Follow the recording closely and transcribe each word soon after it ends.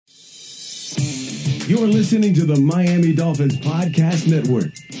You're listening to the Miami Dolphins Podcast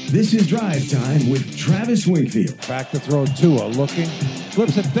Network. This is Drive Time with Travis Wingfield. Back to throw Tua, looking,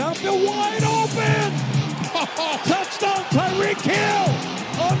 flips it downfield, wide open! Touchdown, Tyreek Hill!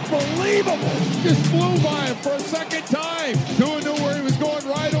 Unbelievable! Just flew by him for a second time. Tua knew where he was going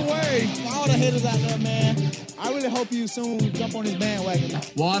right away. All the haters out there, man. I really hope you soon jump on his bandwagon.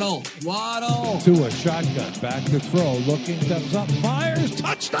 Waddle. Tua, shotgun, back to throw, looking, steps up, fires,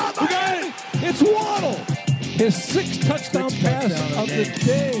 touchdown! Again! It's Waddle! His sixth touchdown pass of the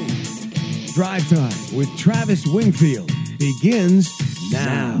day. Drive Time with Travis Wingfield begins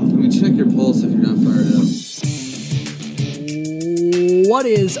now. Let me check your pulse if you're not fired up. What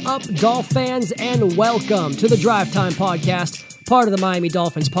is up, Dolph fans, and welcome to the Drive Time Podcast, part of the Miami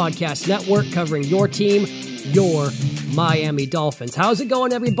Dolphins Podcast Network, covering your team, your Miami Dolphins. How's it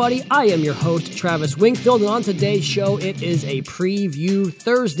going, everybody? I am your host, Travis Wingfield, and on today's show, it is a preview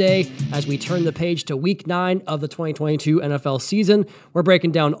Thursday as we turn the page to Week 9 of the 2022 NFL season. We're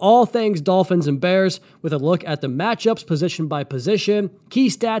breaking down all things Dolphins and Bears with a look at the matchups position by position, key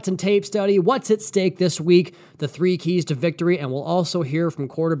stats and tape study, what's at stake this week, the 3 keys to victory, and we'll also hear from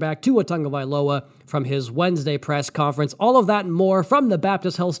quarterback Tua Tagovailoa from his Wednesday press conference. All of that and more from the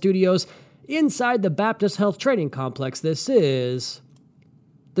Baptist Health Studios inside the Baptist Health Training Complex. This is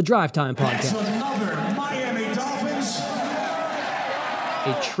the Drive Time Podcast. Another Miami Dolphins.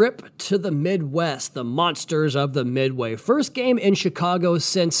 A trip to the Midwest, the monsters of the Midway. First game in Chicago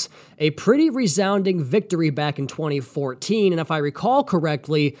since a pretty resounding victory back in 2014. And if I recall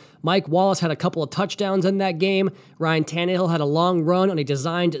correctly, Mike Wallace had a couple of touchdowns in that game. Ryan Tannehill had a long run on a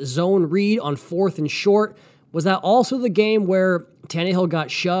designed zone read on 4th and short. Was that also the game where Tannehill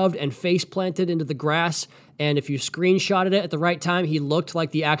got shoved and face planted into the grass, and if you screenshotted it at the right time, he looked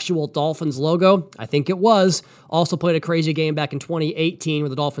like the actual Dolphins logo? I think it was. Also played a crazy game back in 2018 where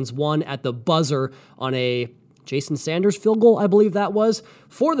the Dolphins won at the buzzer on a Jason Sanders field goal, I believe that was.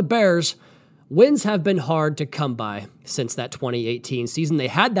 For the Bears, wins have been hard to come by since that 2018 season. They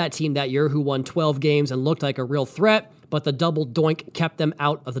had that team that year who won 12 games and looked like a real threat, but the double doink kept them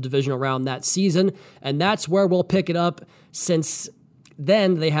out of the divisional round that season, and that's where we'll pick it up since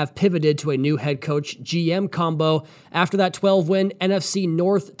then they have pivoted to a new head coach GM combo. After that 12-win NFC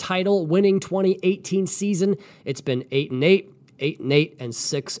North title winning 2018 season, it's been 8-8, 8-8, and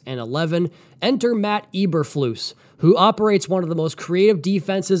 6-11. Enter Matt Eberflus, who operates one of the most creative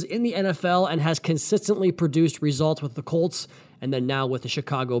defenses in the NFL and has consistently produced results with the Colts and then now with the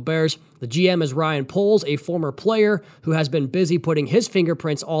Chicago Bears. The GM is Ryan Poles, a former player who has been busy putting his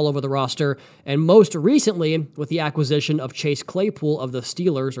fingerprints all over the roster, and most recently with the acquisition of Chase Claypool of the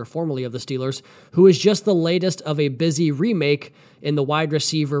Steelers, or formerly of the Steelers, who is just the latest of a busy remake in the wide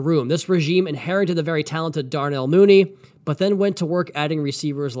receiver room. This regime inherited the very talented Darnell Mooney, but then went to work adding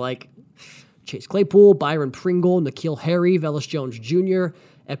receivers like Chase Claypool, Byron Pringle, N'Keal Harry, Velus Jones Jr.,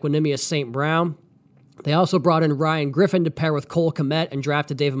 Equanimeous St. Brown. They also brought in Ryan Griffin to pair with Cole Kmet and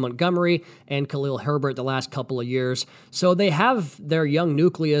drafted David Montgomery and Khalil Herbert the last couple of years. So they have their young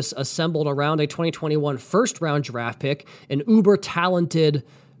nucleus assembled around a 2021 first-round draft pick, an uber-talented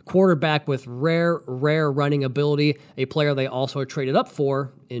quarterback with rare running ability, a player they also traded up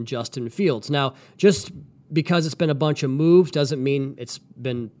for in Justin Fields. Now, just because it's been a bunch of moves doesn't mean it's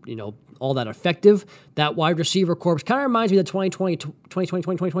been, all that effective. That wide receiver corps kind of reminds me of the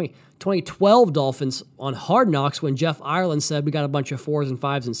 2012 Dolphins on Hard Knocks when Jeff Ireland said we got a bunch of 4s and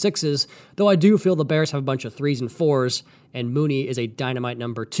 5s and 6s, though I do feel the Bears have a bunch of 3s and 4s, and Mooney is a dynamite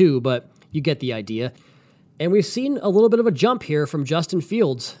number 2, but you get the idea. And we've seen a little bit of a jump here from Justin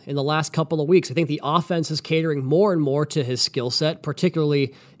Fields in the last couple of weeks. I think the offense is catering more and more to his skill set,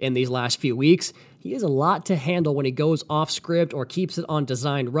 particularly in these last few weeks. He has a lot to handle when he goes off script or keeps it on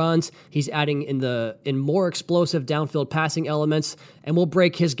designed runs. He's adding in more explosive downfield passing elements, and we'll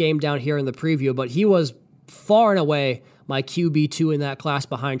break his game down here in the preview, but he was far and away my QB2 in that class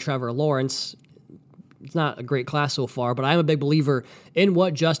behind Trevor Lawrence. It's not a great class so far, but I'm a big believer in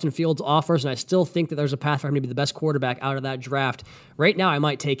what Justin Fields offers, and I still think that there's a path for him to be the best quarterback out of that draft. Right now, I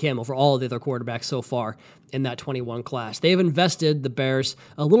might take him over all of the other quarterbacks so far in that 21 class. They've invested, the Bears,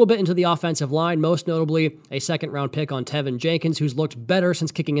 a little bit into the offensive line, most notably a second-round pick on Tevin Jenkins, who's looked better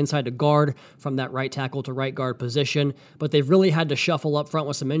since kicking inside to guard from that right tackle to right guard position, but they've really had to shuffle up front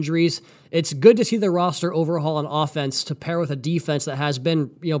with some injuries. It's good to see the roster overhaul on offense to pair with a defense that has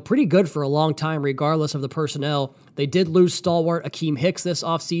been, pretty good for a long time, regardless of the personnel. They did lose stalwart Akeem Hicks this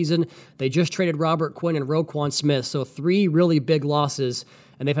offseason. They just traded Robert Quinn and Roquan Smith, so 3 really big losses,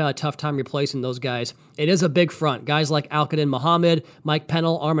 and they've had a tough time replacing those guys. It is a big front. Guys like Al-Qadim Muhammad, Mike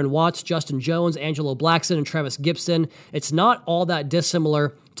Pennell, Armon Watts, Justin Jones, Angelo Blackson, and Travis Gibson. It's not all that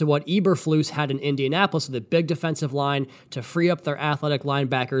dissimilar to what Eberflus had in Indianapolis with a big defensive line to free up their athletic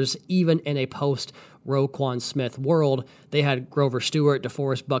linebackers, even in a post-Roquan Smith world. They had Grover Stewart,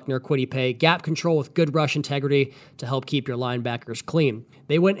 DeForest Buckner, Kwity Paye, gap control with good rush integrity to help keep your linebackers clean.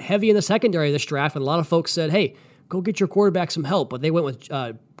 They went heavy in the secondary of this draft, and a lot of folks said, hey, go get your quarterback some help. But they went with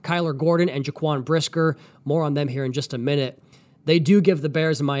Kyler Gordon and Jaquan Brisker. More on them here in just a minute. They do give the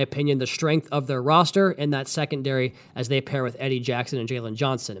Bears, in my opinion, the strength of their roster in that secondary as they pair with Eddie Jackson and Jalen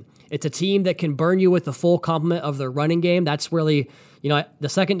Johnson. It's a team that can burn you with the full complement of their running game. That's really, the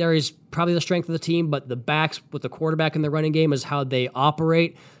secondary is probably the strength of the team, but the backs with the quarterback in the running game is how they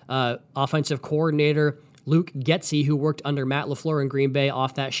operate. Offensive coordinator Luke Getsy, who worked under Matt LaFleur in Green Bay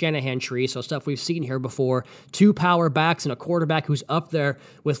off that Shanahan tree, so stuff we've seen here before. 2 power backs and a quarterback who's up there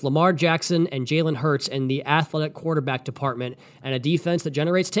with Lamar Jackson and Jalen Hurts in the athletic quarterback department, and a defense that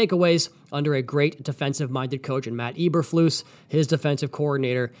generates takeaways under a great defensive-minded coach in Matt Eberflus. His defensive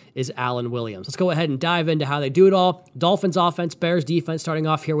coordinator is Alan Williams. Let's go ahead and dive into how they do it all. Dolphins offense, Bears defense, starting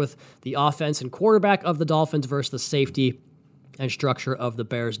off here with the offense and quarterback of the Dolphins versus the safety and structure of the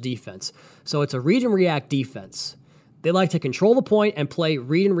Bears defense. So it's a read and react defense. They like to control the point and play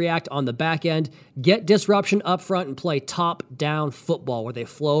read and react on the back end, get disruption up front, and play top-down football where they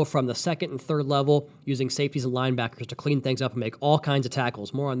flow from the second and third level using safeties and linebackers to clean things up and make all kinds of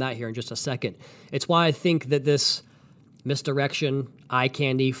tackles. More on that here in just a second. It's why I think that this misdirection, eye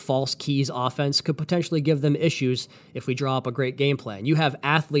candy, false keys offense could potentially give them issues if we draw up a great game plan. You have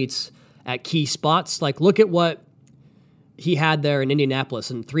athletes at key spots. Like, look at what he had there in Indianapolis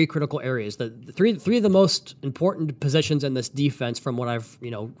in 3 critical areas. The three of the most important positions in this defense, from what I've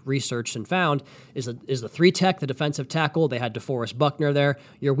researched and found, is the 3 tech, the defensive tackle. They had DeForest Buckner there.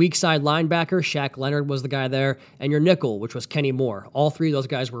 Your weak side linebacker, Shaq Leonard, was the guy there, and your nickel, which was Kenny Moore. All 3 of those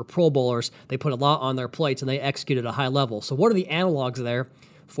guys were Pro Bowlers. They put a lot on their plates and they executed at a high level. So what are the analogs there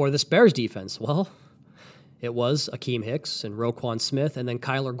for this Bears defense? Well, it was Akeem Hicks and Roquan Smith, and then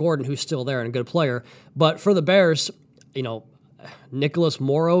Kyler Gordon, who's still there and a good player. But for the Bears, Nicholas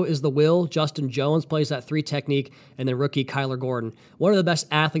Morrow is the will. Justin Jones plays that 3 technique, and then rookie Kyler Gordon. One of the best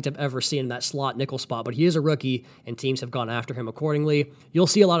athletes I've ever seen in that slot nickel spot, but he is a rookie, and teams have gone after him accordingly. You'll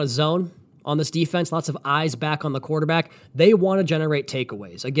see a lot of zone on this defense, lots of eyes back on the quarterback. They want to generate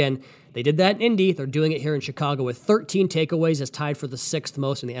takeaways. Again, they did that in Indy. They're doing it here in Chicago with 13 takeaways. It's tied for the 6th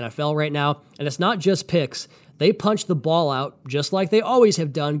most in the NFL right now, and it's not just picks. They punch the ball out just like they always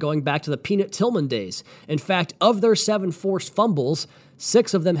have done, going back to the Peanut Tillman days. In fact, of their 7 forced fumbles,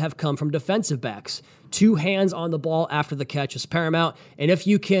 6 of them have come from defensive backs. 2 hands on the ball after the catch is paramount. And if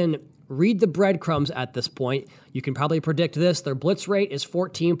you can read the breadcrumbs at this point, you can probably predict this. Their blitz rate is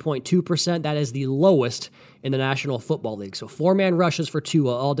 14.2%. That is the lowest in the National Football League. So 4-man rushes for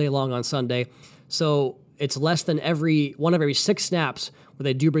Tua all day long on Sunday. So it's less than one of every 6 snaps where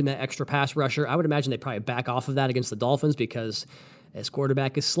they do bring that extra pass rusher. I would imagine they probably back off of that against the Dolphins because his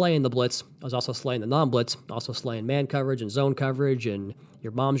quarterback is slaying the blitz. I was also slaying the non-blitz, also slaying man coverage and zone coverage and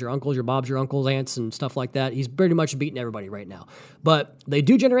your moms, your uncles, your bobs, your uncles, aunts, and stuff like that. He's pretty much beating everybody right now. But they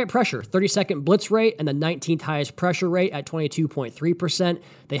do generate pressure. 32nd blitz rate and the 19th highest pressure rate at 22.3%.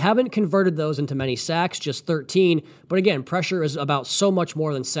 They haven't converted those into many sacks, just 13. But again, pressure is about so much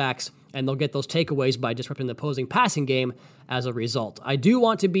more than sacks, and they'll get those takeaways by disrupting the opposing passing game as a result. I do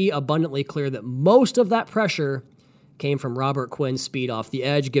want to be abundantly clear that most of that pressure came from Robert Quinn's speed off the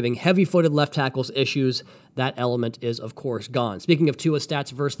edge, giving heavy-footed left tackles issues. That element is, of course, gone. Speaking of Tua's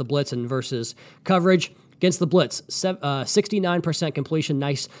stats versus the blitz and versus coverage, against the blitz, 69% completion,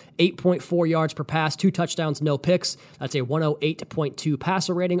 nice 8.4 yards per pass, 2 touchdowns, no picks. That's a 108.2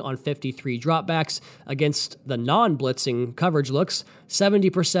 passer rating on 53 dropbacks. Against the non-blitzing coverage looks,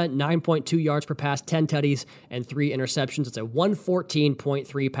 70%, 9.2 yards per pass, 10 tutties, and 3 interceptions. It's a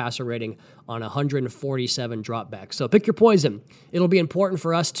 114.3 passer rating on 147 dropbacks. So pick your poison. It'll be important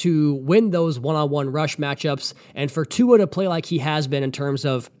for us to win those one-on-one rush matchups and for Tua to play like he has been in terms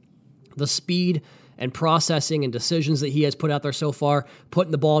of the speed and processing and decisions that he has put out there so far,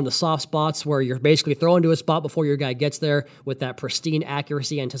 putting the ball into soft spots where you're basically throwing to a spot before your guy gets there with that pristine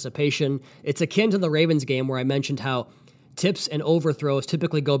accuracy anticipation. It's akin to the Ravens game where I mentioned how tips and overthrows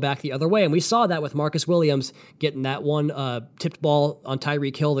typically go back the other way. And we saw that with Marcus Williams getting that one tipped ball on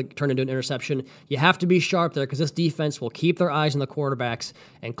Tyreek Hill that turned into an interception. You have to be sharp there because this defense will keep their eyes on the quarterbacks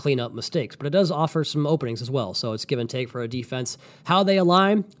and clean up mistakes. But it does offer some openings as well. So it's give and take for a defense. How they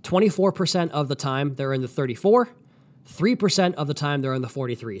align, 24% of the time they're in the 34. 3% of the time they're in the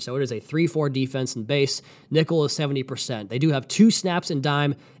 43. So it is a 3-4 defense in base. Nickel is 70%. They do have 2 snaps in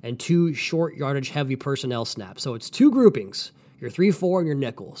dime and 2 short yardage heavy personnel snaps. So it's 2 groupings, your 3-4 and your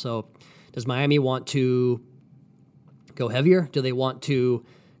nickel. So does Miami want to go heavier? Do they want to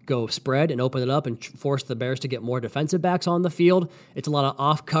go spread and open it up and force the Bears to get more defensive backs on the field. It's a lot of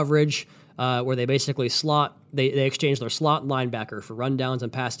off coverage where they basically they exchange their slot linebacker for rundowns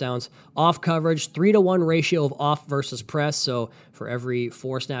and pass downs. Off coverage, 3-to-1 ratio of off versus press. So for every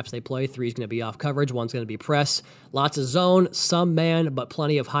 4 snaps they play, 3 is going to be off coverage, 1's going to be press. Lots of zone, some man, but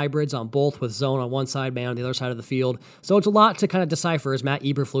plenty of hybrids on both, with zone on one side, man on the other side of the field. So it's a lot to kind of decipher as Matt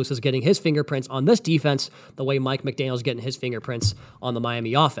Eberflus is getting his fingerprints on this defense the way Mike McDaniel's getting his fingerprints on the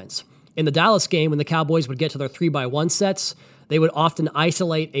Miami offense. In the Dallas game, when the Cowboys would get to their 3-by-1 sets, they would often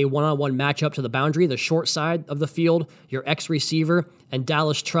isolate a one-on-one matchup to the boundary, the short side of the field, your X-receiver, and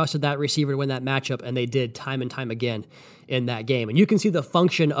Dallas trusted that receiver to win that matchup, and they did time and time again in that game. And you can see the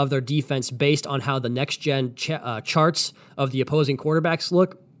function of their defense based on how the next-gen charts of the opposing quarterbacks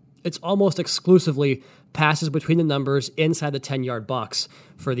look. It's almost exclusively passes between the numbers inside the 10-yard box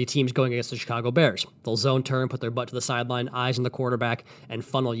for the teams going against the Chicago Bears. They'll zone turn, put their butt to the sideline, eyes on the quarterback, and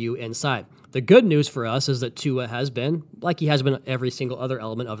funnel you inside. The good news for us is that Tua has been, like he has been every single other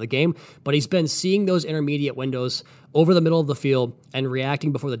element of the game, but he's been seeing those intermediate windows over the middle of the field and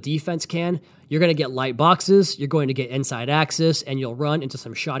reacting before the defense can. You're going to get light boxes, you're going to get inside access, and you'll run into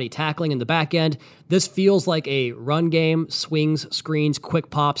some shoddy tackling in the back end. This feels like a run game, swings, screens, quick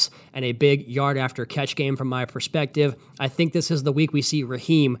pops, and a big yard after catch game from my perspective. I think this is the week we see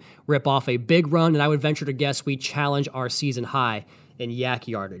Raheem rip off a big run, and I would venture to guess we challenge our season high in yak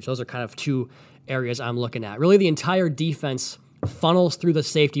yardage. Those are kind of two areas I'm looking at. Really, the entire defense funnels through the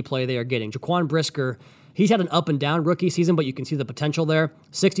safety play they are getting. Jaquan Brisker, he's had an up and down rookie season, but you can see the potential there.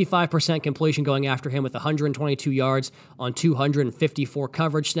 65% completion going after him with 122 yards on 254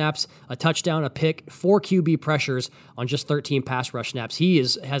 coverage snaps, a touchdown, a pick, 4 QB pressures on just 13 pass rush snaps. He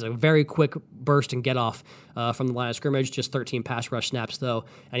has a very quick burst and get off from the line of scrimmage, just 13 pass rush snaps though,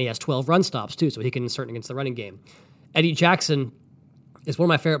 and he has 12 run stops too, so he can insert against the running game. Eddie Jackson is one of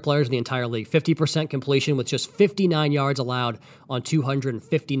my favorite players in the entire league. 50% completion with just 59 yards allowed on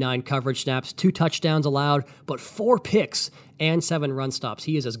 259 coverage snaps, 2 touchdowns allowed, but 4 picks and 7 run stops.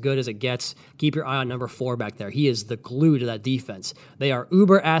 He is as good as it gets. Keep your eye on number 4 back there. He is the glue to that defense. They are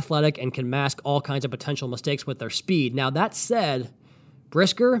uber athletic and can mask all kinds of potential mistakes with their speed. Now, that said,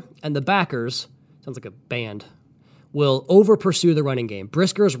 Brisker and the backers, sounds like a band, will over-pursue the running game.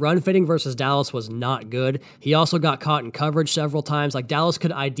 Brisker's run fitting versus Dallas was not good. He also got caught in coverage several times. Like, Dallas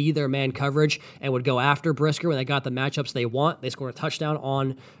could ID their man coverage and would go after Brisker when they got the matchups they want. They scored a touchdown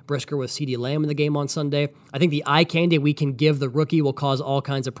on Brisker with CeeDee Lamb in the game on Sunday. I think the eye candy we can give the rookie will cause all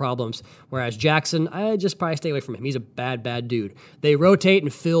kinds of problems, whereas Jackson, I just probably stay away from him. He's a bad, bad dude. They rotate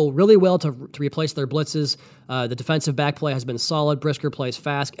and fill really well to replace their blitzes. The defensive back play has been solid. Brisker plays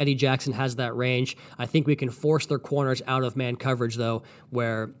fast. Eddie Jackson has that range. I think we can force their corners out of man coverage, though,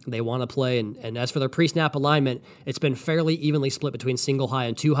 where they want to play. And as for their pre-snap alignment, it's been fairly evenly split between single high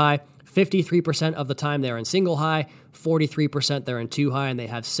and two high. 53% of the time they're in single high, 43% they're in two high, and they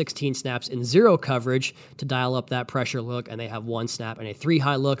have 16 snaps in zero coverage to dial up that pressure look, and they have 1 snap and a 3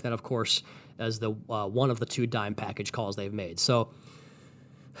 high look. That, of course, is the one of the 2 dime package calls they've made. So,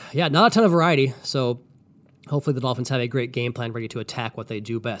 yeah, not a ton of variety. So hopefully the Dolphins have a great game plan ready to attack what they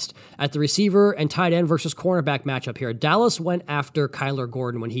do best. At the receiver and tight end versus cornerback matchup here, Dallas went after Kyler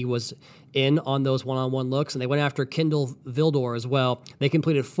Gordon when he was in on those one-on-one looks, and they went after Kindle Vildor as well. They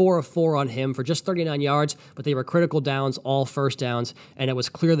completed 4 of 4 on him for just 39 yards, but they were critical downs, all first downs, and it was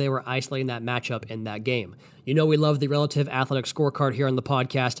clear they were isolating that matchup in that game. You know we love the relative athletic scorecard here on the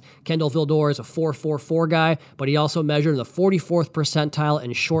podcast. Kendall Vildor is a 4.44 guy, but he also measured in the 44th percentile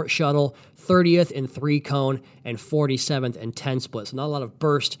in short shuttle, 30th in 3-cone, and 47th in 10 split. So not a lot of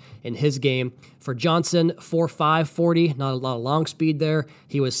burst in his game. For Johnson, 4.5 40, not a lot of long speed there.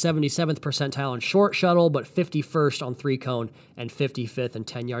 He was 77th percentile in short shuttle, but 51st on 3-cone and 55th in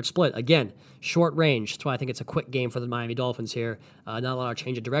 10-yard split. Again, short range. That's why I think it's a quick game for the Miami Dolphins here. Not a lot of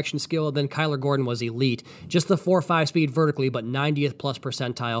change of direction skill. Then Kyler Gordon was elite. Just the 4.5 speed vertically, but 90th plus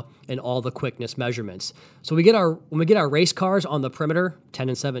percentile in all the quickness measurements. So when we get our race cars on the perimeter, 10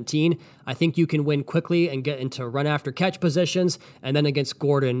 and 17, I think you can win quickly and get into run after catch positions. And then against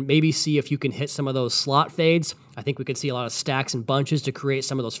Gordon, maybe see if you can hit some of those slot fades. I think we could see a lot of stacks and bunches to create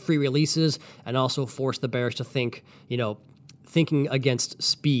some of those free releases and also force the Bears to think, thinking against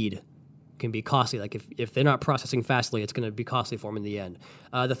speed can be costly. Like if they're not processing fastly, it's going to be costly for them in the end.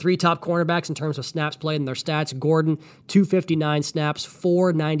 The 3 top cornerbacks in terms of snaps played and their stats, Gordon, 259 snaps,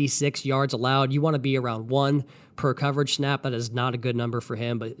 496 yards allowed. You want to be around 1 per coverage snap. That is not a good number for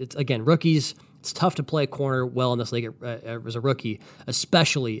him, but it's, again, rookies It's tough to play corner well in this league as a rookie,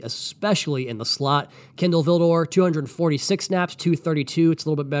 especially in the slot. Kindle Vildor, 246 snaps, 232. It's a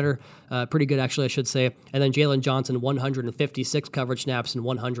little bit better. Pretty good, actually, I should say. And then Jalen Johnson, 156 coverage snaps and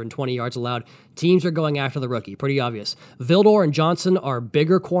 120 yards allowed. Teams are going after the rookie. Pretty obvious. Vildor and Johnson are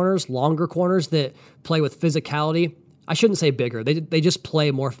bigger corners, longer corners that play with physicality. I shouldn't say bigger. They just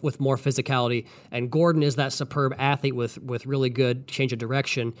play with more physicality. And Gordon is that superb athlete with really good change of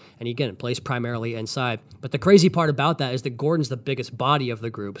direction. And again, plays primarily inside. But the crazy part about that is that Gordon's the biggest body of the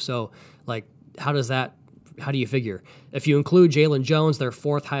group. So, like, how do you figure? If you include Jalen Jones, their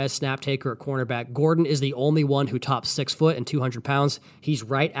fourth highest snap taker at cornerback, Gordon is the only one who tops 6 foot and 200 pounds. He's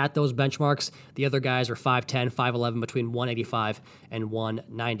right at those benchmarks. The other guys are 5'10", 5'11", between 185 and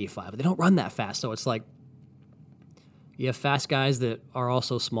 195. But they don't run that fast. So it's like, you have fast guys that are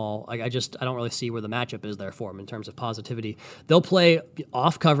also small. I don't really see where the matchup is there for them in terms of positivity. They'll play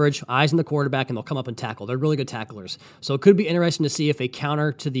off coverage, eyes on the quarterback, and they'll come up and tackle. They're really good tacklers. So it could be interesting to see if a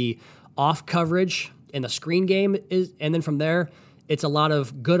counter to the off coverage in the screen game is, and then from there, it's a lot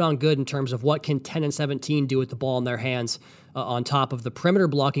of good on good in terms of what can 10 and 17 do with the ball in their hands on top of the perimeter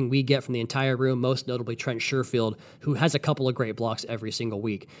blocking we get from the entire room, most notably Trent Sherfield, who has a couple of great blocks every single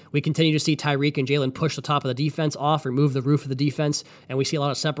week. We continue to see Tyreek and Jalen push the top of the defense off, remove the roof of the defense, and we see a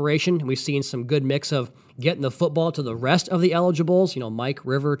lot of separation. And we've seen some good mix of getting the football to the rest of the eligibles, Mike,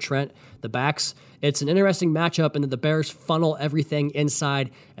 River, Trent, the backs. It's an interesting matchup in that the Bears funnel everything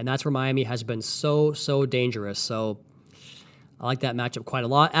inside, and that's where Miami has been so dangerous. So I like that matchup quite a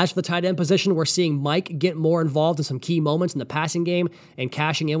lot. As for the tight end position, we're seeing Mike get more involved in some key moments in the passing game and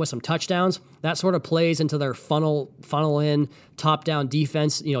cashing in with some touchdowns. That sort of plays into their funnel in, top-down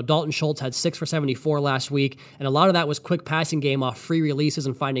defense. Dalton Schultz had 6 for 74 last week, and a lot of that was quick passing game off free releases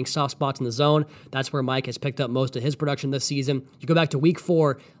and finding soft spots in the zone. That's where Mike has picked up most of his production this season. You go back to week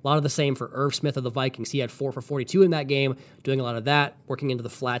 4, a lot of the same for Irv Smith of the Vikings. He had 4 for 42 in that game, doing a lot of that, working into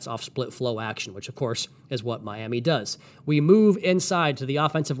the flats off split flow action, which, of course, is what Miami does. We move inside to the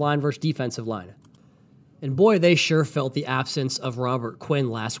offensive line versus defensive line. And boy, they sure felt the absence of Robert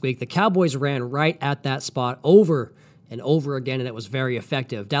Quinn last week. The Cowboys ran right at that spot over and over again, and it was very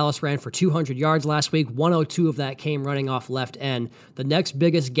effective. Dallas ran for 200 yards last week. 102 of that came running off left end. The next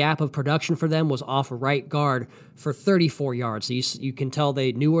biggest gap of production for them was off right guard for 34 yards. So you can tell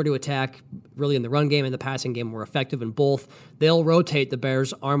they knew where to attack, really, in the run game and the passing game were effective in both. They'll rotate the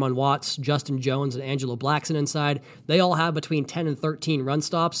Bears, Armon Watts, Justin Jones, and Angelo Blackson inside. They all have between 10 and 13 run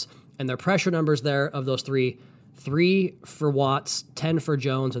stops. And their pressure numbers there of those 3 for Watts, 10 for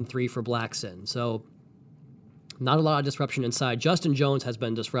Jones, and 3 for Blackson. So not a lot of disruption inside. Justin Jones has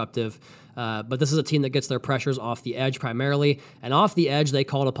been disruptive, but this is a team that gets their pressures off the edge primarily. And off the edge, they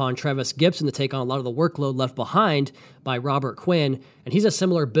called upon Trevis Gibson to take on a lot of the workload left behind by Robert Quinn. And he's a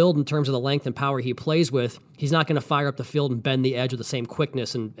similar build in terms of the length and power he plays with. He's not going to fire up the field and bend the edge with the same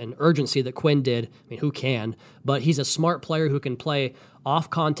quickness and urgency that Quinn did. I mean, who can? But he's a smart player who can play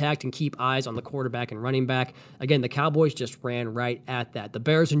off contact and keep eyes on the quarterback and running back. Again, the Cowboys just ran right at that. The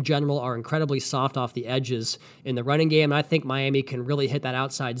Bears in general are incredibly soft off the edges in the running game, and I think Miami can really hit that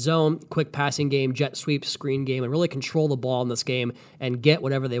outside zone, quick passing game, jet sweep, screen game, and really control the ball in this game and get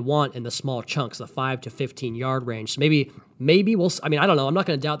whatever they want in the small chunks, the 5 to 15 yard range. So maybe we'll, I don't know. I'm not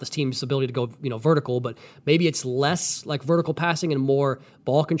going to doubt this team's ability to go, vertical, but maybe it's less like vertical passing and more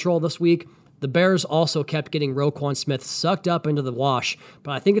ball control this week. The Bears also kept getting Roquan Smith sucked up into the wash,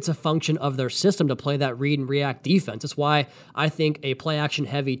 but I think it's a function of their system to play that read and react defense. That's why I think a play-action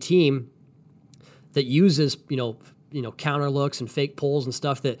heavy team that uses, counter looks and fake pulls and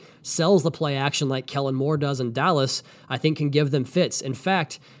stuff that sells the play action like Kellen Moore does in Dallas, I think can give them fits. In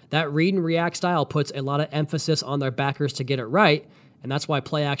fact, that read and react style puts a lot of emphasis on their backers to get it right, and that's why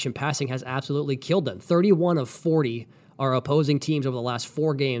play-action passing has absolutely killed them. 31 of 40 are opposing teams over the last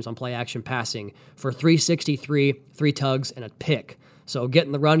 4 games on play-action passing for 363, 3 tugs, and a pick. So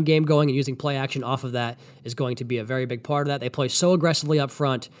getting the run game going and using play-action off of that is going to be a very big part of that. They play so aggressively up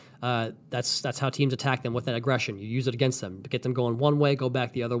front. That's how teams attack them with that aggression. You use it against them. Get them going one way, go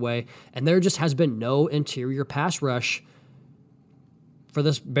back the other way. And there just has been no interior pass rush for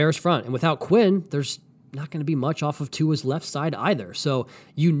this Bears front. And without Quinn, there's not going to be much off of Tua's left side either. So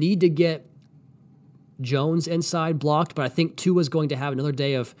you need to get Jones inside blocked, but I think Tua's going to have another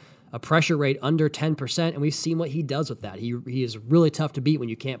day of a pressure rate under 10%, and we've seen what he does with that. He is really tough to beat when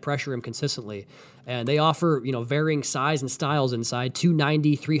you can't pressure him consistently. And they offer, varying size and styles inside,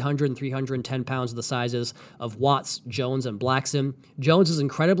 290, 300, and 310 pounds of the sizes of Watts, Jones, and Blackson. Jones is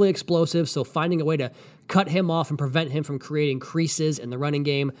incredibly explosive, so finding a way to cut him off and prevent him from creating creases in the running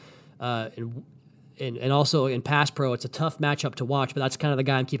game and also in pass pro, it's a tough matchup to watch, but that's kind of the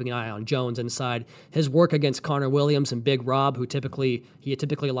guy I'm keeping an eye on, Jones inside. His work against Connor Williams and Big Rob, who typically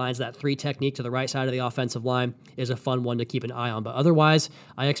aligns that 3 technique to the right side of the offensive line, is a fun one to keep an eye on. But otherwise,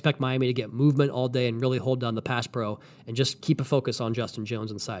 I expect Miami to get movement all day and really hold down the pass pro and just keep a focus on Justin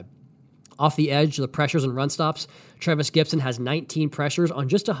Jones inside. Off the edge, the pressures and run stops, Travis Gibson has 19 pressures on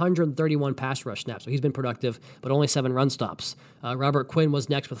just 131 pass rush snaps. So he's been productive, but only 7 run stops. Robert Quinn was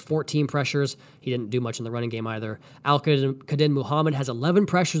next with 14 pressures. He didn't do much in the running game either. Al-Qadim Muhammad has 11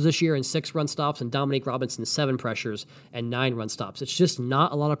 pressures this year and 6 run stops, and Dominique Robinson 7 pressures and 9 run stops. It's just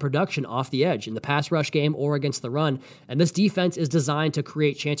not a lot of production off the edge in the pass rush game or against the run. And this defense is designed to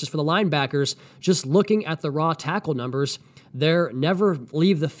create chances for the linebackers. Just looking at the raw tackle numbers, their never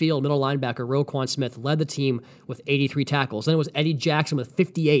leave the field middle linebacker Roquan Smith led the team with 83 tackles. Then it was Eddie Jackson with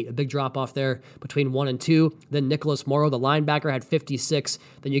 58, a big drop off there between 1 and 2. Then Nicholas Morrow, the linebacker, had 56.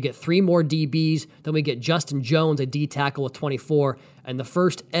 Then you get 3 more DBs. Then we get Justin Jones, a D tackle with 24. And the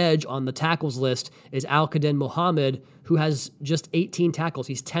first edge on the tackles list is Al-Qadim Muhammad, who has just 18 tackles.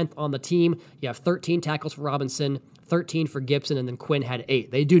 He's 10th on the team. You have 13 tackles for Robinson, 13 for Gibson, and then Quinn had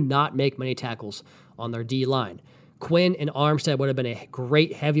 8. They do not make many tackles on their D line. Quinn and Armstead would have been a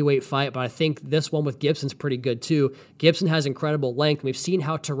great heavyweight fight, but I think this one with Gibson's pretty good too. Gibson has incredible length. We've seen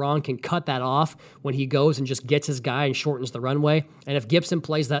how Teron can cut that off when he goes and just gets his guy and shortens the runway. And if Gibson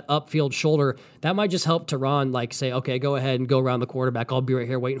plays that upfield shoulder, that might just help Teron say, okay, go ahead and go around the quarterback. I'll be right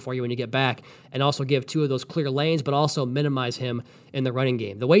here waiting for you when you get back. And also give 2 of those clear lanes, but also minimize him in the running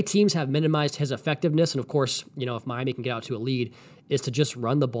game. The way teams have minimized his effectiveness, and of course, if Miami can get out to a lead, is to just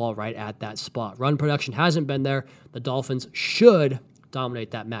run the ball right at that spot. Run production hasn't been there. The Dolphins should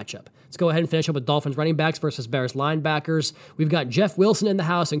dominate that matchup. Let's go ahead and finish up with Dolphins running backs versus Bears linebackers. We've got Jeff Wilson in the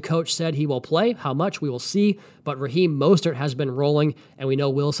house, and Coach said he will play. How much, we will see. But Raheem Mostert has been rolling, and we know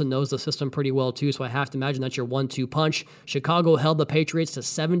Wilson knows the system pretty well too, so I have to imagine that's your 1-2 punch. Chicago held the Patriots to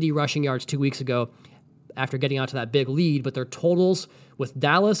 70 rushing yards 2 weeks ago after getting out to that big lead, but their totals with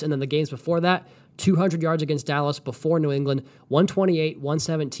Dallas and then the games before that, 200 yards against Dallas before New England, 128,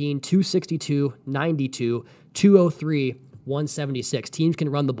 117, 262, 92, 203, 176. Teams can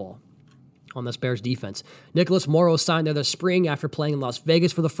run the ball on this Bears defense. Nicholas Morrow signed there this spring after playing in Las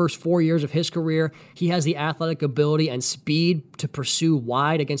Vegas for the first 4 years of his career. He has the athletic ability and speed to pursue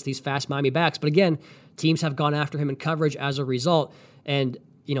wide against these fast Miami backs. But again, teams have gone after him in coverage as a result. And,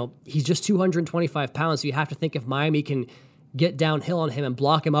 he's just 225 pounds, so you have to think if Miami can get downhill on him and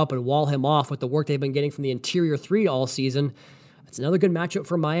block him up and wall him off with the work they've been getting from the interior 3 all season, it's another good matchup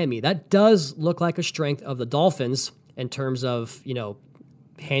for Miami. That does look like a strength of the Dolphins in terms of,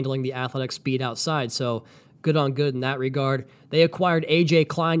 handling the athletic speed outside. So good on good in that regard. They acquired A.J.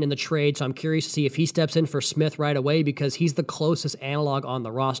 Klein in the trade, so I'm curious to see if he steps in for Smith right away because he's the closest analog on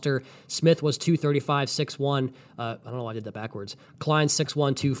the roster. Smith was 235, 6'1". I don't know why I did that backwards. Klein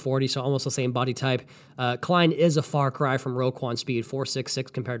 6'1", 240, so almost the same body type. Klein is a far cry from Roquan speed,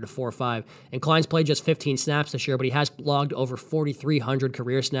 4.66 compared to 4.5. And Klein's played just 15 snaps this year, but he has logged over 4,300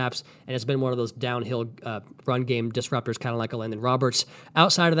 career snaps and has been one of those downhill run game disruptors, kind of like a Landon Roberts.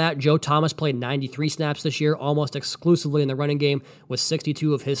 Outside of that, Joe Thomas played 93 snaps this year, almost exclusively in the running game, with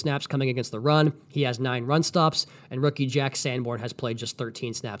 62 of his snaps coming against the run. He has 9 run stops, and rookie Jack Sanborn has played just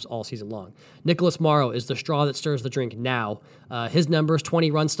 13 snaps all season long. Nicholas Morrow is the straw that stirs the drink now. His numbers,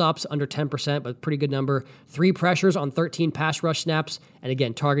 20 run stops, under 10%, but pretty good number. 3 pressures on 13 pass rush snaps, and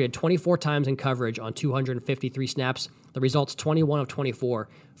again, targeted 24 times in coverage on 253 snaps. The results 21 of 24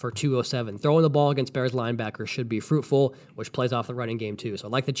 for 207. Throwing the ball against Bears linebackers should be fruitful, which plays off the running game too. So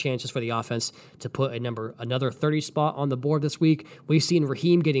I like the chances for the offense to put another 30 spot on the board this week. We've seen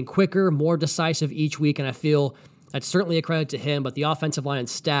Raheem getting quicker, more decisive each week, and I feel that's certainly a credit to him, but the offensive line and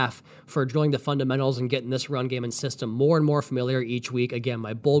staff for drilling the fundamentals and getting this run game and system more and more familiar each week. Again,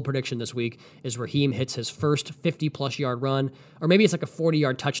 my bold prediction this week is Raheem hits his first 50-plus yard run, or maybe it's like a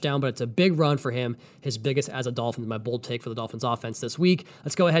 40-yard touchdown, but it's a big run for him, his biggest as a Dolphin. My bold take for the Dolphins offense this week.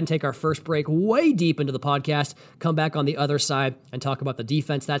 Let's go ahead and take our first break way deep into the podcast, come back on the other side, and talk about the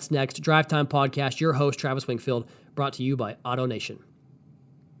defense. That's next. Drive Time Podcast, your host, Travis Wingfield, brought to you by Auto Nation.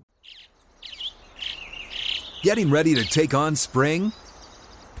 Getting ready to take on spring?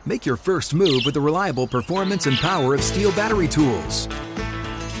 Make your first move with the reliable performance and power of Steel battery tools.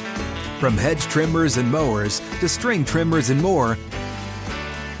 From hedge trimmers and mowers to string trimmers and more,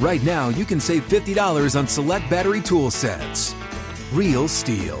 right now you can save $50 on select battery tool sets. Real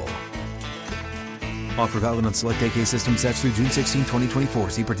Steel. Offer valid on select AK system sets through June 16,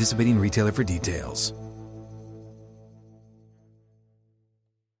 2024. See participating retailer for details.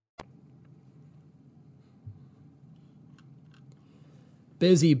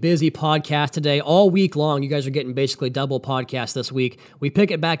 Busy podcast today. All week long, you guys are getting basically double podcasts this week. We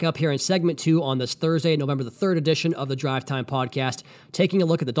pick it back up here in segment 2 on this Thursday, November the 3rd edition of the Drive Time Podcast, taking a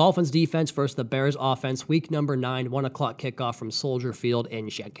look at the Dolphins defense versus the Bears offense, week number 9, 1 o'clock kickoff from Soldier Field in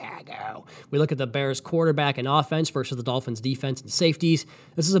Chicago. We look at the Bears quarterback and offense versus the Dolphins defense and safeties.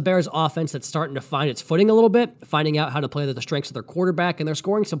 This is a Bears offense that's starting to find its footing a little bit, finding out how to play to the strengths of their quarterback, and they're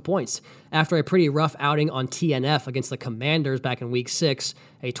scoring some points after a pretty rough outing on TNF against the Commanders back in week 6.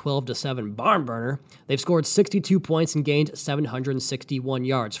 A 12-7 barn burner. They've scored 62 points and gained 761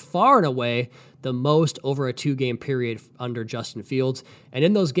 yards, far and away the most over a 2-game period under Justin Fields. And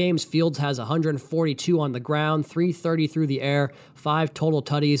in those games, Fields has 142 on the ground, 330 through the air, 5 total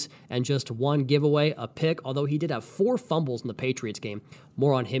tutties, and just 1 giveaway, a pick, although he did have 4 fumbles in the Patriots game.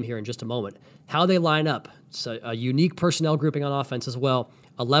 More on him here in just a moment. How they line up, so a unique personnel grouping on offense as well.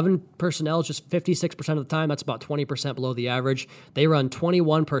 11 personnel is just 56% of the time. That's about 20% below the average. They run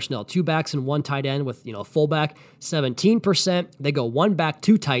 21 personnel, 2 backs and 1 tight end with, a fullback, 17%. They go 1 back,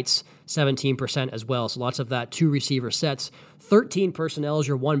 2 tights, 17% as well. So lots of that 2 receiver sets. 13 personnel is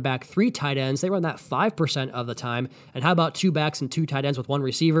your 1 back, 3 tight ends. They run that 5% of the time. And how about 2 backs and 2 tight ends with 1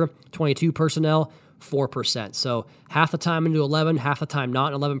 receiver? 22 personnel, 4%. So half the time into 11, half the time not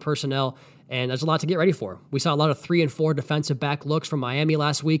in 11 personnel. And there's a lot to get ready for. We saw a lot of 3 and 4 defensive back looks from Miami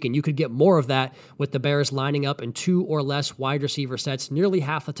last week, and you could get more of that with the Bears lining up in 2 or less wide receiver sets nearly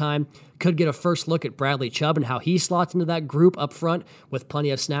half the time. Could get a first look at Bradley Chubb and how he slots into that group up front with plenty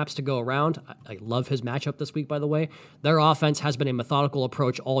of snaps to go around. I love his matchup this week, by the way. Their offense has been a methodical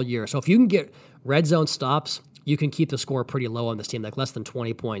approach all year. So if you can get red zone stops, you can keep the score pretty low on this team, like less than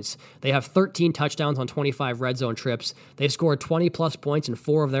 20 points. They have 13 touchdowns on 25 red zone trips. They've scored 20-plus points in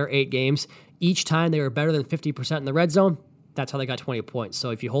 4 of their 8 games. Each time they were better than 50% in the red zone, that's how they got 20 points.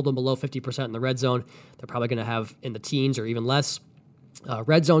 So if you hold them below 50% in the red zone, they're probably going to have in the teens or even less.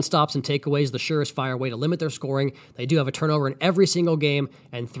 Red zone stops and takeaways, the surest fire way to limit their scoring. They do have a turnover in every single game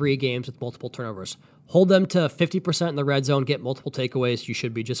and 3 games with multiple turnovers. Hold them to 50% in the red zone, get multiple takeaways, you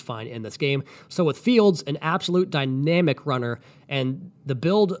should be just fine in this game. So with Fields, an absolute dynamic runner, and the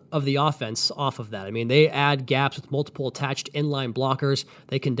build of the offense off of that. I mean, they add gaps with multiple attached inline blockers.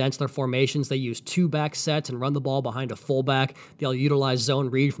 They condense their formations. They use 2 back sets and run the ball behind a fullback. They'll utilize zone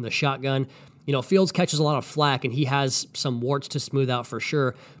read from the shotgun. Fields catches a lot of flack, and he has some warts to smooth out for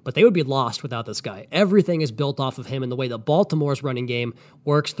sure, but they would be lost without this guy. Everything is built off of him, and the way that Baltimore's running game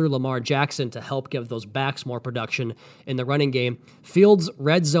works through Lamar Jackson to help give those backs more production in the running game. Fields'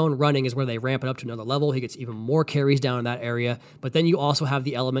 red zone running is where they ramp it up to another level. He gets even more carries down in that area, but then you also have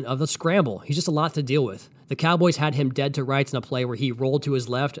the element of the scramble. He's just a lot to deal with. The Cowboys had him dead to rights in a play where he rolled to his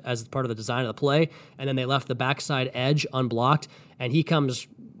left as part of the design of the play, and then they left the backside edge unblocked, and he comes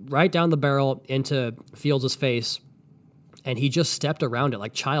right down the barrel into Fields' face, and he just stepped around it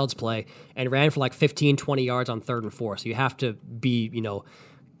like child's play and ran for like 15, 20 yards on 3rd and 4. So you have to be,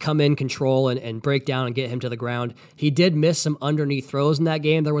 come in control and break down and get him to the ground. He did miss some underneath throws in that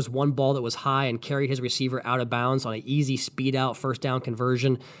game. There was one ball that was high and carried his receiver out of bounds on an easy speed out first down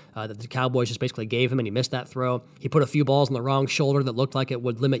conversion that the Cowboys just basically gave him, and he missed that throw. He put a few balls on the wrong shoulder that looked like it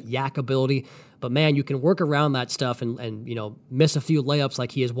would limit yak ability. But man, you can work around that stuff and miss a few layups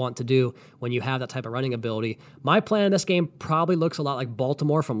like he is wont to do when you have that type of running ability. My plan in this game probably looks a lot like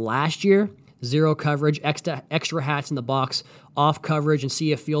Baltimore from last year. 0 coverage, extra hats in the box, off coverage, and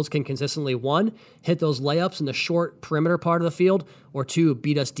see if Fields can consistently, 1, hit those layups in the short perimeter part of the field, or 2,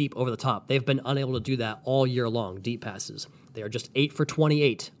 beat us deep over the top. They've been unable to do that all year long, deep passes. They are just 8 for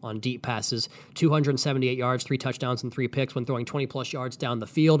 28 on deep passes, 278 yards, 3 touchdowns, and 3 picks when throwing 20-plus yards down the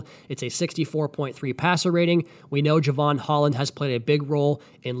field. It's a 64.3 passer rating. We know Javon Holland has played a big role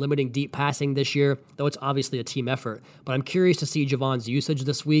in limiting deep passing this year, though it's obviously a team effort. But I'm curious to see Javon's usage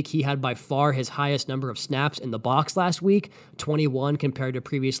this week. He had by far his highest number of snaps in the box last week, 21 compared to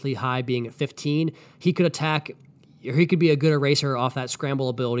previously high being at 15. He could attack, or he could be a good eraser off that scramble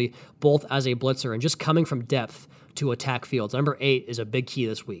ability, both as a blitzer and just coming from depth to attack Fields. Number 8 is a big key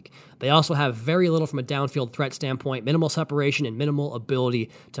this week. They also have very little from a downfield threat standpoint, minimal separation and minimal ability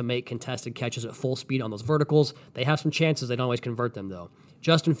to make contested catches at full speed on those verticals. They have some chances. They don't always convert them, though.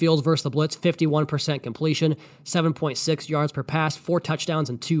 Justin Fields versus the blitz, 51% completion, 7.6 yards per pass, 4 touchdowns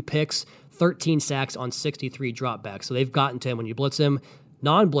and 2 picks, 13 sacks on 63 dropbacks. So they've gotten to him when you blitz him.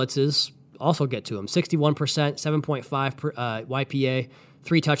 Non-blitzes also get to him. 61%, 7.5 YPA,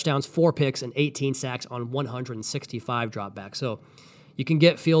 3 touchdowns, 4 picks, and 18 sacks on 165 dropbacks. So you can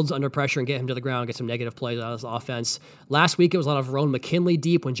get Fields under pressure and get him to the ground, get some negative plays out of his offense. Last week, it was a lot of Ron McKinley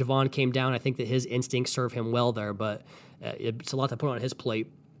deep when Javon came down. I think that his instincts serve him well there, but it's a lot to put on his plate.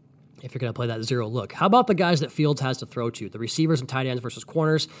 if you're going to play that zero look. How about the guys that Fields has to throw to? The receivers and tight ends versus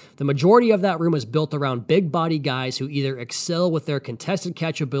corners. The majority of that room is built around big body guys who either excel with their contested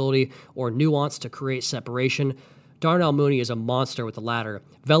catch ability or nuance to create separation. Darnell Mooney is a monster with the latter.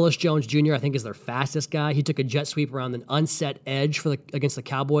 Velus Jones Jr., I think, is their fastest guy. He took a jet sweep around an unset edge against the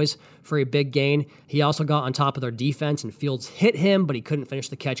Cowboys for a big gain. He also got on top of their defense, and Fields hit him, but he couldn't finish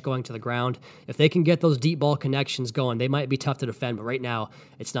the catch going to the ground. If they can get those deep ball connections going, they might be tough to defend, but right now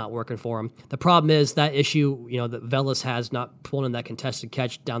it's not working for them. The problem is that issue, that Velus has not pulling in that contested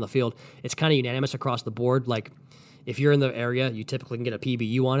catch down the field. It's kind of unanimous across the board. Like, if you're in the area, you typically can get a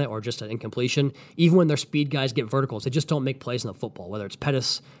PBU on it or just an incompletion. Even when their speed guys get verticals, they just don't make plays in the football, whether it's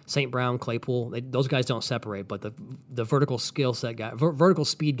Pettis, St. Brown, Claypool. Those guys don't separate, but the vertical skill set guy, vertical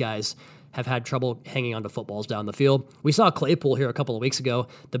speed guys have had trouble hanging onto footballs down the field. We saw Claypool here a couple of weeks ago.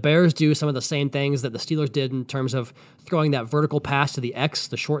 The Bears do some of the same things that the Steelers did in terms of throwing that vertical pass to the X,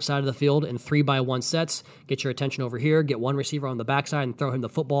 the short side of the field, in 3-by-1 sets. Get your attention over here, get one receiver on the backside, and throw him the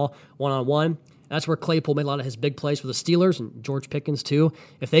football one-on-one. That's where Claypool made a lot of his big plays for the Steelers, and George Pickens too.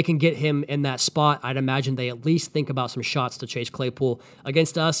 If they can get him in that spot, I'd imagine they at least think about some shots to chase Claypool.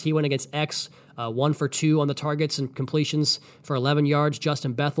 Against us, he went against X, 1 for 2 on the targets and completions for 11 yards.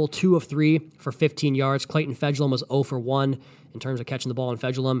 Justin Bethel, 2 of 3 for 15 yards. Clayton Fedulum was 0 for 1 in terms of catching the ball in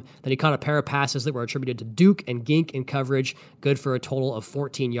Fedulum. Then he caught a pair of passes that were attributed to Duke and Gink in coverage, good for a total of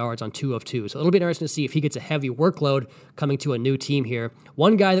 14 yards on 2 of 2. So it'll be interesting to see if he gets a heavy workload coming to a new team here.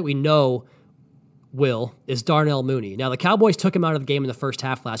 One guy that we know is Darnell Mooney. Now, the Cowboys took him out of the game in the first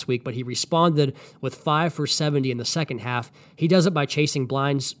half last week, but he responded with 5 for 70 in the second half. He does it by chasing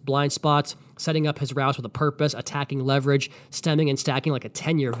blind spots, setting up his routes with a purpose, attacking leverage, stemming and stacking like a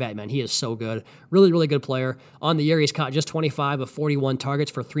 10-year vet, man. He is so good. Really, really good player. On the year, he's caught just 25 of 41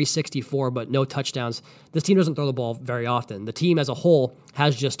 targets for 364, but no touchdowns. This team doesn't throw the ball very often. The team as a whole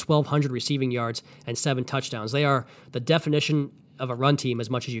has just 1,200 receiving yards and 7 touchdowns. They are the definition of a run team as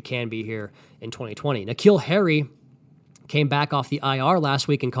much as you can be here in 2020. N'Keal Harry came back off the IR last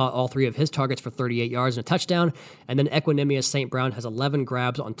week and caught all 3 of his targets for 38 yards and a touchdown. And then Equanimeous St. Brown has 11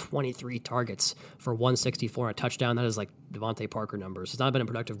 grabs on 23 targets for 164 and a touchdown. That is like Devontae Parker numbers. It's not been a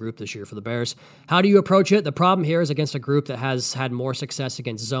productive group this year for the Bears. How do you approach it? The problem here is against a group that has had more success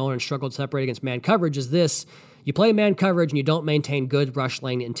against zone and struggled to separate against man coverage is this. You play man coverage and you don't maintain good rush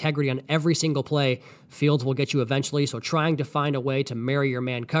lane integrity on every single play, Fields will get you eventually. So trying to find a way to marry your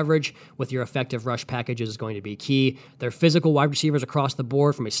man coverage with your effective rush packages is going to be key. They're physical wide receivers across the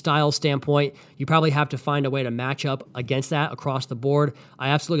board from a style standpoint. You probably have to find a way to match up against that across the board. I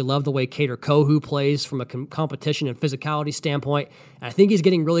absolutely love the way Kader Kohou plays from a competition and physicality standpoint. And I think he's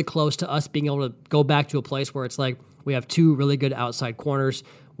getting really close to us being able to go back to a place where it's like we have 2 really good outside corners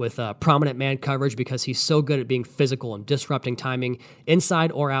with prominent man coverage because he's so good at being physical and disrupting timing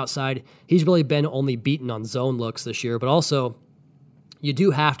inside or outside. He's really been only beaten on zone looks this year, but also you do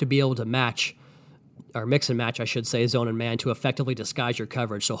have to be able to match, or mix and match, I should say, zone and man to effectively disguise your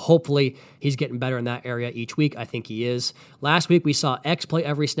coverage. So hopefully he's getting better in that area each week. I think he is. Last week we saw X play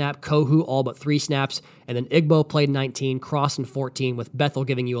every snap, Kohou all but 3 snaps, and then Igbo played 19, Crossan 14, with Bethel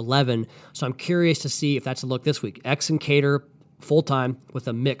giving you 11. So I'm curious to see if that's a look this week. X and Kader full-time with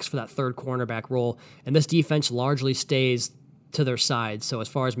a mix for that third cornerback role. And this defense largely stays to their side. So as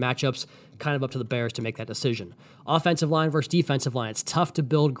far as matchups, kind of up to the Bears to make that decision. Offensive line versus defensive line. It's tough to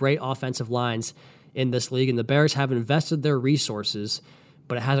build great offensive lines in this league, and the Bears have invested their resources,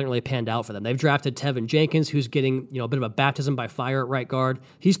 but it hasn't really panned out for them. They've drafted Tevin Jenkins, who's getting a bit of a baptism by fire at right guard.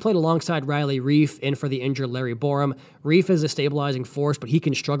 He's played alongside Riley Reiff in for the injured Larry Borum. Reiff is a stabilizing force, but he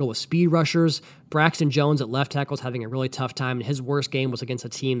can struggle with speed rushers. Braxton Jones at left tackle is having a really tough time, and his worst game was against a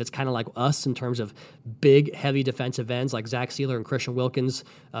team that's kind of like us in terms of big, heavy defensive ends like Zach Sealer and Christian Wilkins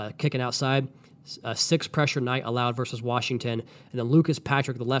kicking outside. 6 pressure night allowed versus Washington, and then Lucas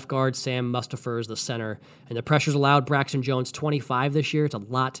Patrick, the left guard, Sam Mustipher is the center. And the pressures allowed, Braxton Jones 25 this year. It's a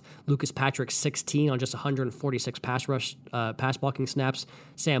lot. Lucas Patrick 16 on just 146 pass blocking snaps.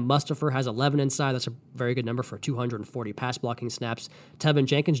 Sam Mustipher has 11 inside. That's a very good number for 240 pass blocking snaps. Tevin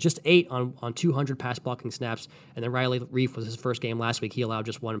Jenkins just 8 on 200 pass blocking snaps. And then Riley Reiff was his first game last week. He allowed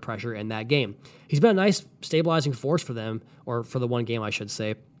just 1 pressure in that game. He's been a nice stabilizing force for them, or for the one game, I should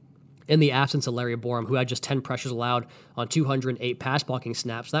say, in the absence of Larry Borum, who had just 10 pressures allowed on 208 pass blocking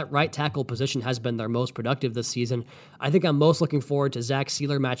snaps. That right tackle position has been their most productive this season. I think I'm most looking forward to Zach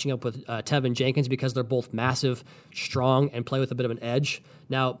Sealer matching up with Tevin Jenkins because they're both massive, strong, and play with a bit of an edge.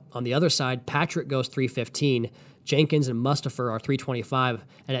 Now, on the other side, Patrick goes 315. Jenkins and Mustafa are 325.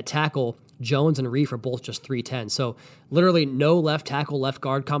 And at tackle, Jones and Reef are both just 310. So literally no left tackle, left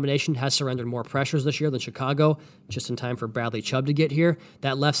guard combination has surrendered more pressures this year than Chicago, just in time for Bradley Chubb to get here.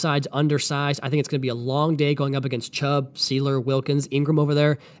 That left side's undersized. I think it's going to be a long day going up against Chubb, Sealer, Wilkins, Ingram over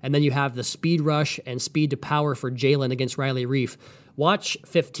there. And then you have the speed rush and speed to power for Jalen against Riley Reef. Watch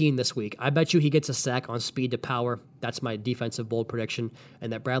 15 this week. I bet you he gets a sack on speed to power. That's my defensive bold prediction.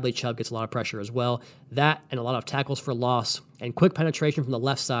 And that Bradley Chubb gets a lot of pressure as well. That and a lot of tackles for loss and quick penetration from the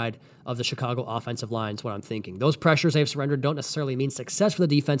left side of the Chicago offensive line is what I'm thinking. Those pressures they've surrendered don't necessarily mean success for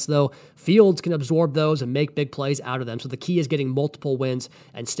the defense, though. Fields can absorb those and make big plays out of them. So the key is getting multiple wins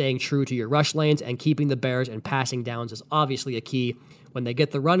and staying true to your rush lanes, and keeping the Bears and passing downs is obviously a key. When they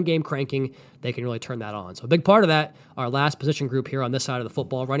get the run game cranking, they can really turn that on. So a big part of that, our last position group here on this side of the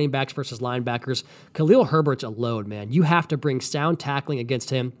football, running backs versus linebackers. Khalil Herbert's a load, man. You have to bring sound tackling against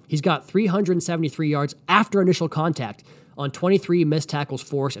him. He's got 373 yards after initial contact on 23 missed tackles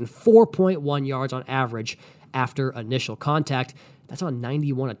forced and 4.1 yards on average after initial contact. That's on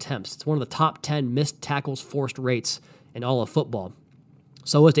 91 attempts. It's one of the top 10 missed tackles forced rates in all of football.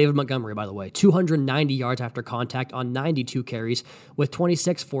 So was David Montgomery, by the way. 290 yards after contact on 92 carries with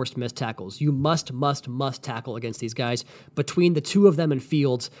 26 forced missed tackles. You must tackle against these guys. Between the two of them and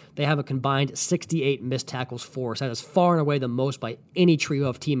Fields, they have a combined 68 missed tackles forced. That is far and away the most by any trio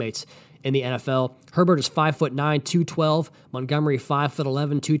of teammates in the NFL. Herbert is 5'9", 212. Montgomery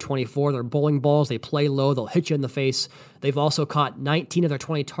 5'11", 224. They're bowling balls. They play low. They'll hit you in the face. They've also caught 19 of their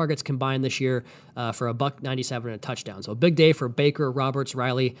 20 targets combined this year for a $197 and a touchdown. So a big day for Baker, Roberts,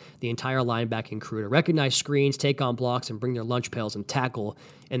 Riley, the entire linebacking crew to recognize screens, take on blocks, and bring their lunch pails and tackle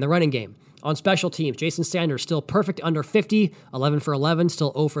in the running game. On special teams, Jason Sanders still perfect under 50, 11 for 11,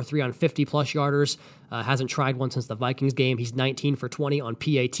 still 0 for 3 on 50-plus yarders. Hasn't tried one since the Vikings game. He's 19 for 20 on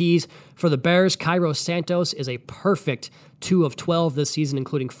PATs. For the Bears, Cairo Santos is a perfect 2 of 12 this season,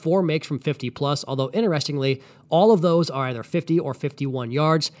 including 4 makes from 50-plus, although interestingly, all of those are either 50 or 51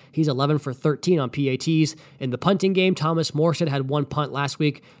 yards. He's 11 for 13 on PATs. In the punting game, Thomas Morstead had 1 punt last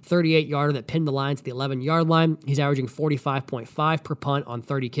week, 38-yarder that pinned the line to the 11-yard line. He's averaging 45.5 per punt on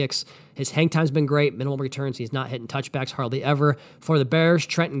 30 kicks. His hang time's been great, minimal returns. He's not hitting touchbacks hardly ever. For the Bears,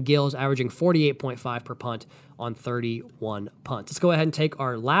 Trenton Gill is averaging 48.5 per punt on 31 punts. Let's go ahead and take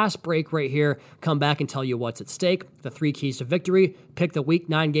our last break right here, come back and tell you what's at stake, the 3 keys to victory, pick the Week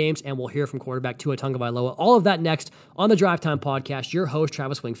 9 games, and we'll hear from quarterback Tua Tagovailoa. All of that next on the Drive Time Podcast. Your host,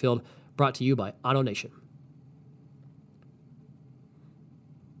 Travis Wingfield, brought to you by Auto Nation.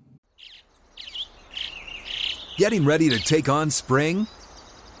 Getting ready to take on spring?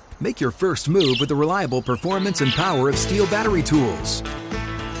 Make your first move with the reliable performance and power of Steel battery tools.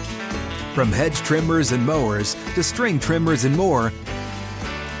 From hedge trimmers and mowers to string trimmers and more,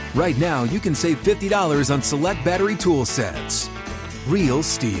 right now you can save $50 on select battery tool sets. Real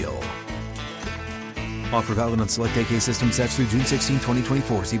Steel. Offer valid on select AK system sets through June 16,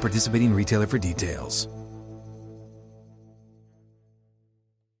 2024. See participating retailer for details.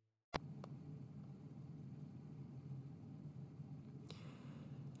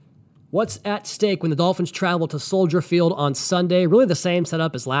 What's at stake when the Dolphins travel to Soldier Field on Sunday? Really the same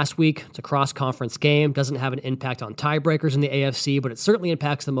setup as last week. It's a cross-conference game. Doesn't have an impact on tiebreakers in the AFC, but it certainly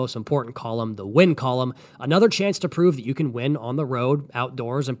impacts the most important column, the win column. Another chance to prove that you can win on the road,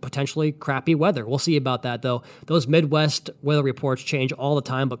 outdoors, and potentially crappy weather. We'll see about that, though. Those Midwest weather reports change all the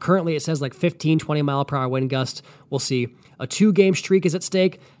time, but currently it says like 15, 20-mile-per-hour wind gusts. We'll see. A 2-game streak is at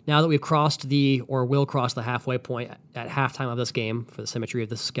stake now that we've crossed will cross the halfway point at halftime of this game for the symmetry of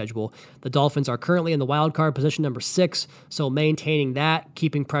this schedule. The Dolphins are currently in the wild card position number 6, so maintaining that,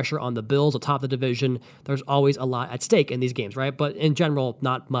 keeping pressure on the Bills atop the division. There's always a lot at stake in these games, right? But in general,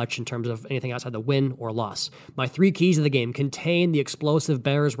 not much in terms of anything outside the win or loss. My 3 keys of the game contain the explosive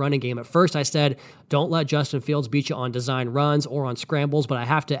Bears running game. At first I said, don't let Justin Fields beat you on design runs or on scrambles, but I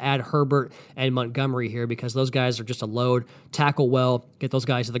have to add Herbert and Montgomery here because those guys are just a load. Tackle well, get those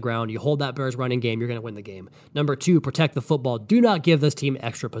guys to the ground. You hold that Bears running game, you're going to win the game. Number 2, protect the football. Do not give this team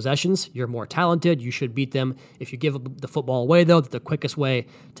extra possessions. You're more talented. You should beat them. If you give the football away, though, that's the quickest way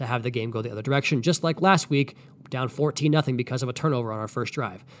to have the game go the other direction. Just like last week, down 14-0 because of a turnover on our first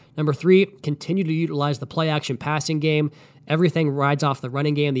drive. Number 3, continue to utilize the play-action passing game. Everything rides off the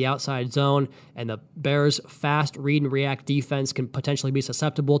running game, the outside zone, and the Bears' fast read and react defense can potentially be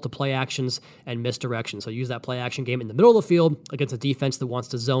susceptible to play actions and misdirection. So use that play action game in the middle of the field against a defense that wants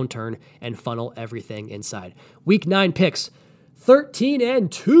to zone turn and funnel everything inside. Week 9 picks.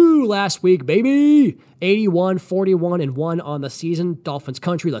 13-2 last week, baby. 81, 41-1 on the season. Dolphins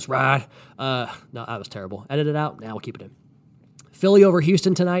country, let's ride. No, that was terrible. Edit it out. Now we'll keep it in. Philly over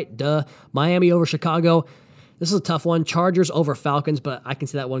Houston tonight, duh. Miami over Chicago. This is a tough one. Chargers over Falcons, but I can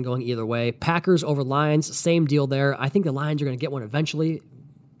see that one going either way. Packers over Lions, same deal there. I think the Lions are going to get one eventually.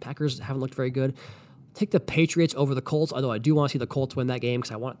 Packers haven't looked very good. Take the Patriots over the Colts, although I do want to see the Colts win that game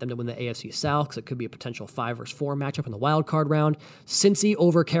because I want them to win the AFC South because it could be a potential 5 versus 4 matchup in the wild card round. Cincy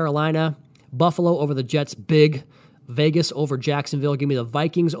over Carolina. Buffalo over the Jets, big. Vegas over Jacksonville. Give me the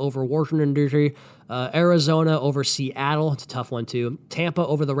Vikings over Washington, D.C. Arizona over Seattle. It's a tough one, too. Tampa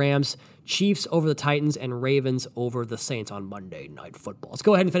over the Rams. Chiefs over the Titans. And Ravens over the Saints on Monday Night Football. Let's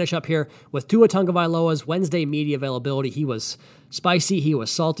go ahead and finish up here with Tua Tagovailoa's Wednesday media availability. He was spicy. He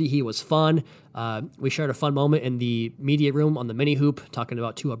was salty. He was fun. We shared a fun moment in the media room on the mini hoop talking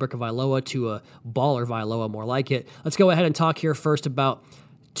about Tua Tagovailoa, Tua Baller Vailoa, more like it. Let's go ahead and talk here first about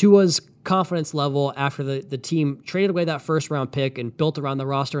Tua's confidence level after the team traded away that first-round pick and built around the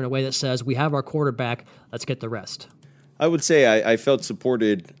roster in a way that says, we have our quarterback, let's get the rest. I would say I felt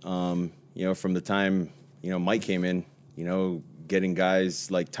supported, from the time, Mike came in, getting guys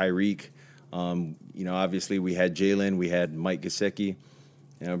like Tyreek. Obviously we had Jalen, we had Mike Gesicki,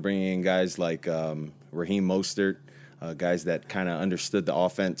 bringing in guys like Raheem Mostert, guys that kind of understood the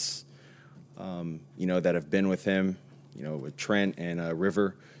offense, that have been with him, with Trent and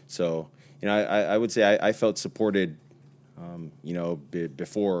River. So, I would say I felt supported,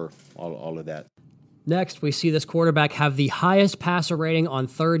 before all of that. Next, we see this quarterback have the highest passer rating on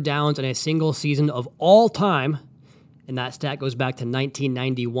third downs in a single season of all time. And that stat goes back to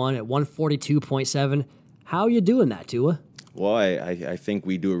 1991 at 142.7. How are you doing that, Tua? Well, I think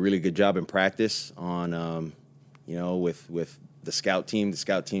we do a really good job in practice on, with the scout team. The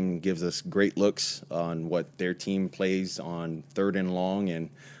scout team gives us great looks on what their team plays on third and long. And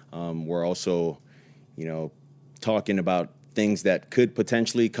we're also, talking about things that could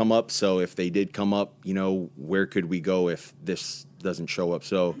potentially come up. So if they did come up, where could we go if this doesn't show up?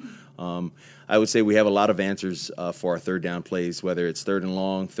 So I would say we have a lot of answers for our third down plays, whether it's third and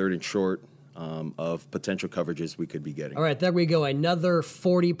long, third and short, of potential coverages we could be getting. All right, there we go. Another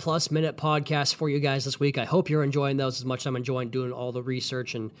 40-plus minute podcast for you guys this week. I hope you're enjoying those as much as I'm enjoying doing all the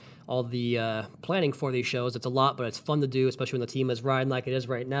research and all the planning for these shows. It's a lot, but it's fun to do, especially when the team is riding like it is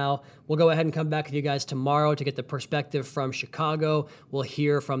right now. We'll go ahead and come back with you guys tomorrow to get the perspective from Chicago. We'll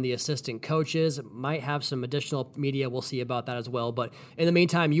hear from the assistant coaches. Might have some additional media. We'll see about that as well. But in the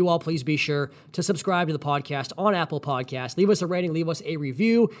meantime, you all please be sure to subscribe to the podcast on Apple Podcasts. Leave us a rating. Leave us a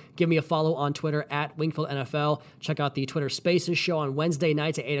review. Give me a follow on Twitter at Wingfield NFL. Check out the Twitter Spaces show on Wednesday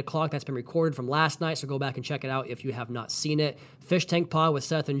nights at 8 o'clock. That's been recorded from last night, so go back and check it out if you have not seen it. Fish Tank Pod with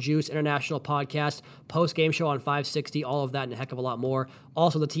Seth and Juice, international podcast, post-game show on 560, all of that and a heck of a lot more.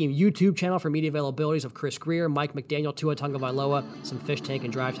 Also, the team YouTube channel for media availabilities of Chris Greer, Mike McDaniel, Tua Tagovailoa, some Fish Tank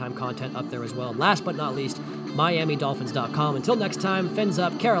and Drive Time content up there as well. And last but not least, MiamiDolphins.com. Until next time, fins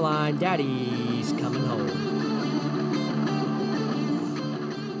up, Caroline, Daddy's coming home.